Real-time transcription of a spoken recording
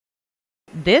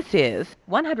This is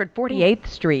 148th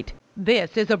Street.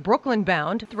 This is a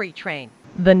Brooklyn-bound 3 train.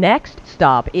 The next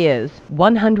stop is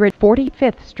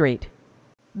 145th Street.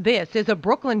 This is a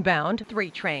Brooklyn-bound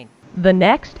 3 train. The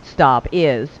next stop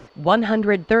is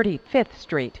 135th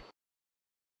Street.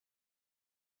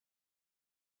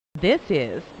 This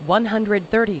is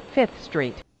 135th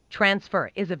Street.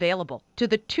 Transfer is available to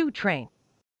the 2 train.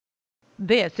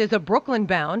 This is a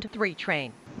Brooklyn-bound 3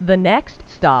 train. The next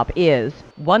stop is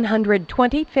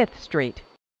 125th Street.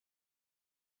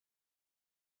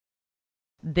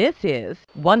 This is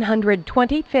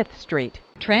 125th Street.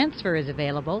 Transfer is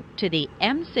available to the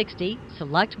M60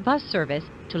 Select Bus Service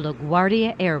to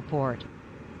LaGuardia Airport.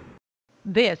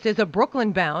 This is a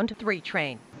Brooklyn-bound 3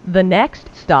 train. The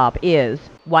next stop is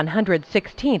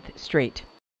 116th Street.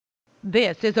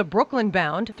 This is a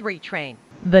Brooklyn-bound 3 train.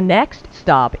 The next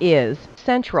stop is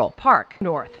Central Park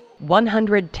North,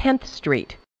 110th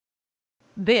Street.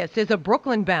 This is a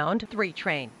Brooklyn-bound 3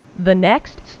 train. The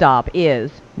next stop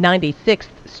is 96th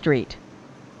Street.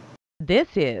 This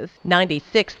is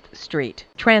 96th Street.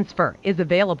 Transfer is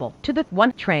available to the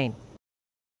 1 train.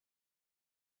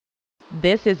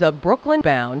 This is a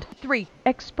Brooklyn-bound 3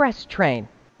 express train.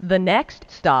 The next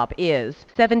stop is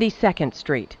 72nd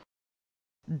Street.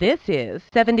 This is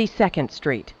 72nd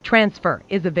Street. Transfer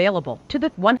is available to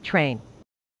the 1 train.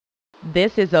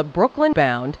 This is a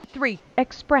Brooklyn-bound 3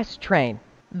 express train.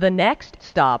 The next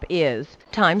stop is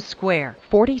Times Square,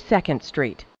 42nd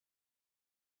Street.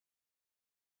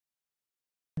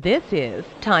 This is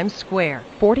Times Square,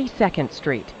 42nd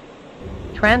Street.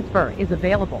 Transfer is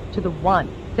available to the 1,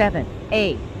 7,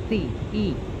 A, C,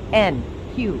 E, N,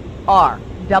 Q, R,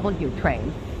 W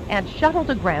trains and shuttle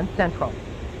to Grand Central.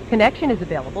 Connection is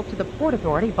available to the Port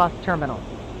Authority bus terminal.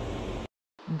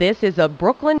 This is a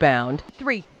Brooklyn-bound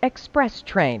 3 express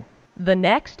train. The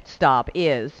next stop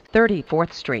is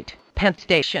 34th Street, Penn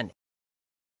Station.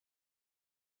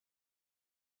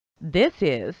 This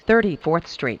is 34th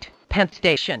Street, Penn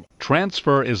Station.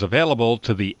 Transfer is available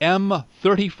to the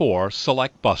M34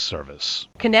 Select Bus Service.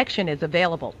 Connection is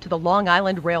available to the Long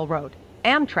Island Railroad,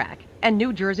 Amtrak, and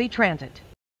New Jersey Transit.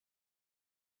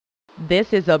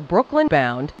 This is a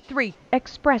Brooklyn-bound 3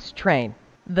 express train.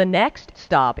 The next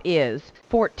stop is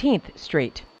 14th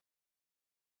Street.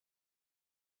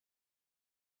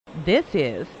 This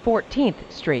is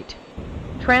 14th Street.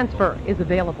 Transfer is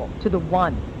available to the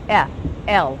 1, F,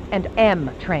 L, and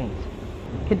M trains.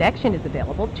 Connection is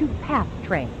available to PATH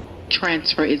trains.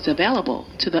 Transfer is available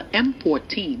to the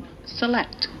M14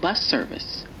 Select Bus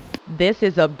Service. This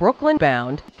is a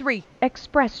Brooklyn-bound 3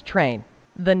 express train.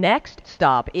 The next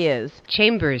stop is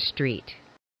Chambers Street.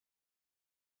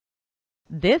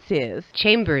 This is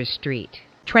Chambers Street.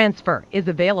 Transfer is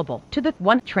available to the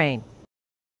 1 train.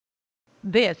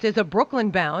 This is a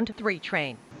Brooklyn-bound 3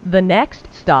 train. The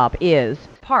next stop is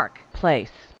Park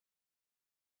Place.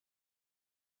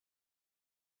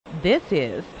 This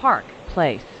is Park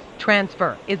Place.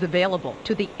 Transfer is available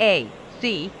to the A,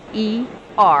 C, E,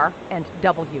 R, and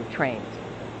W trains.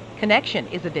 Connection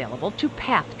is available to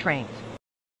PATH trains.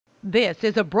 This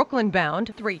is a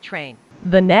Brooklyn-bound 3 train.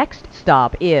 The next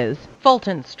stop is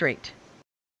Fulton Street.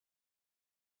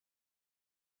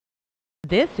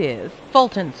 This is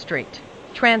Fulton Street.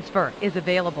 Transfer is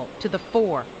available to the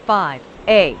 4, 5,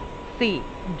 A, C,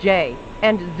 J,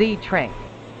 and Z trains.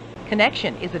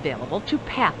 Connection is available to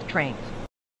PATH trains.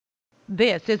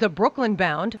 This is a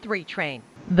Brooklyn-bound 3 train.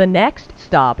 The next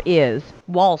stop is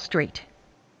Wall Street.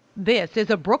 This is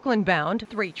a Brooklyn-bound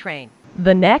 3 train.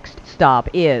 The next stop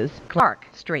is Clark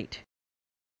Street.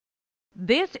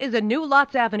 This is a New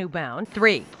Lots Avenue-bound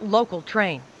 3 local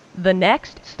train. The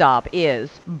next stop is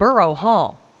Borough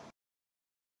Hall.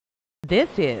 This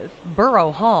is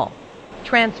Borough Hall.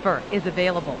 Transfer is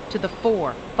available to the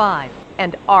 4, 5,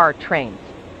 and R trains.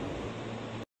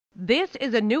 This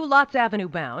is a New Lots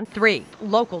Avenue-bound 3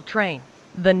 local train.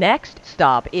 The next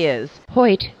stop is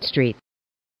Hoyt Street.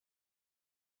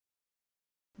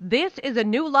 This is a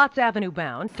New Lots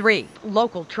Avenue-bound 3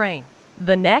 local train.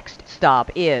 The next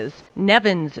stop is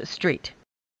Nevins Street.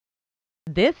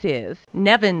 This is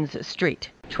Nevins Street.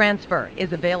 Transfer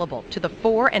is available to the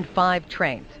 4 and 5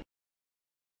 trains.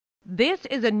 This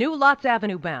is a New Lots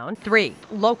Avenue-bound 3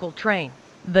 local train.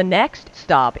 The next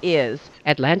stop is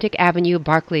Atlantic Avenue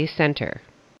Barclays Center.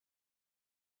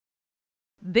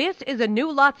 This is a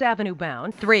New Lots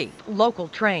Avenue-bound 3 local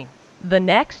train. The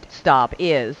next stop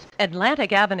is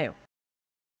Atlantic Avenue.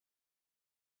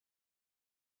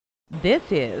 This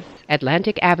is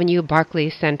Atlantic Avenue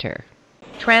Barclays Center.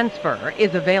 Transfer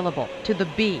is available to the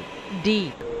B,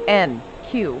 D, N,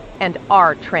 Q, and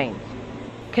R trains.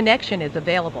 Connection is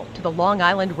available to the Long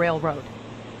Island Railroad.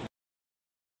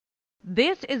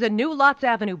 This is a New Lots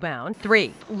Avenue bound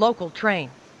 3 local train.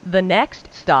 The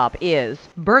next stop is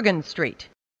Bergen Street.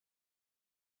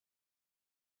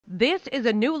 This is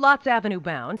a New Lots Avenue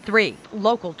bound 3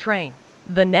 local train.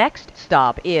 The next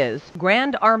stop is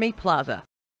Grand Army Plaza.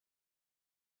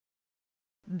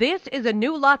 This is a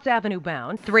New Lots Avenue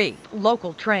bound 3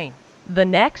 local train. The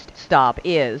next stop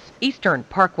is Eastern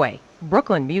Parkway,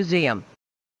 Brooklyn Museum.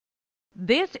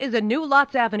 This is a New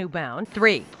Lots Avenue bound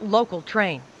 3 local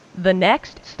train. The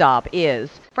next stop is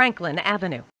Franklin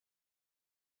Avenue.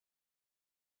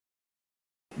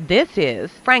 This is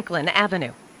Franklin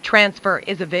Avenue. Transfer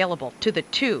is available to the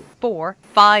 2, 4,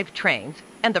 5 trains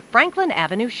and the Franklin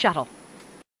Avenue shuttle.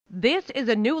 This is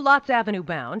a New Lots Avenue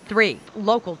bound 3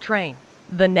 local train.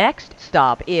 The next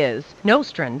stop is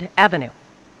Nostrand Avenue.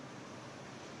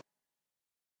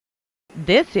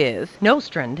 This is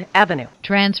Nostrand Avenue.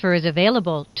 Transfer is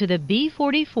available to the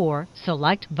B44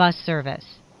 Select Bus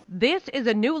Service. This is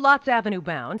a New Lots Avenue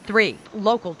bound 3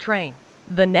 local train.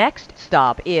 The next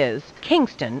stop is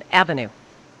Kingston Avenue.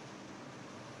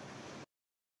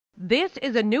 This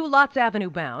is a New Lots Avenue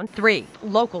bound 3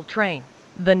 local train.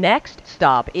 The next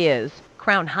stop is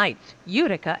Crown Heights,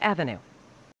 Utica Avenue.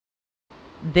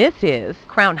 This is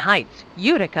Crown Heights,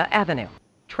 Utica Avenue.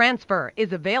 Transfer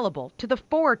is available to the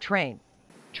 4 train.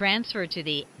 Transfer to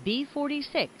the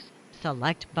B46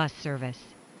 Select Bus Service.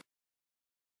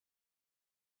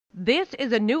 This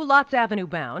is a New Lots Avenue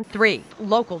bound 3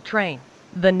 local train.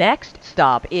 The next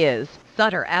stop is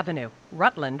Sutter Avenue,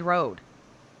 Rutland Road.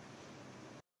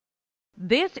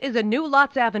 This is a New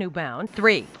Lots Avenue bound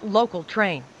 3 local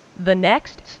train. The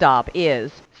next stop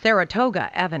is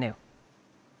Saratoga Avenue.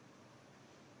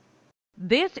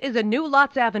 This is a New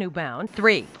Lots Avenue bound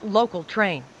 3 local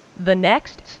train. The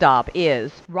next stop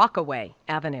is Rockaway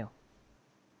Avenue.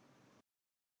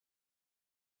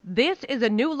 This is a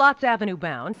New Lots Avenue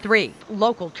bound 3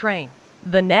 local train.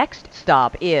 The next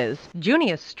stop is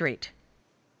Junius Street.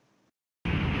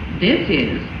 This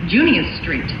is Junius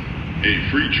Street.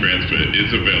 A free transfer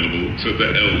is available to the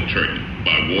L train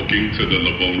by walking to the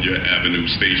Livonia Avenue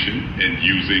station and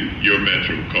using your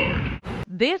Metro card.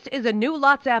 This is a New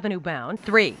Lots Avenue bound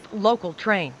 3 local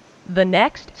train. The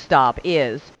next stop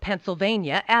is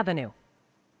Pennsylvania Avenue.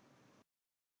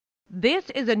 This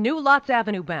is a New Lots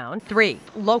Avenue bound 3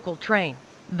 local train.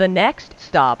 The next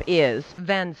stop is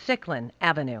Van Siclen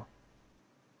Avenue.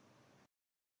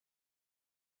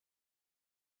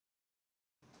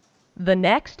 The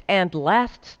next and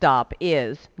last stop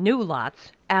is New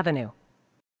Lots Avenue.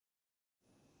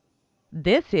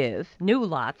 This is New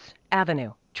Lots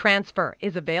Avenue. Transfer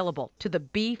is available to the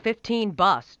B15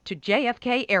 bus to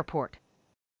JFK Airport.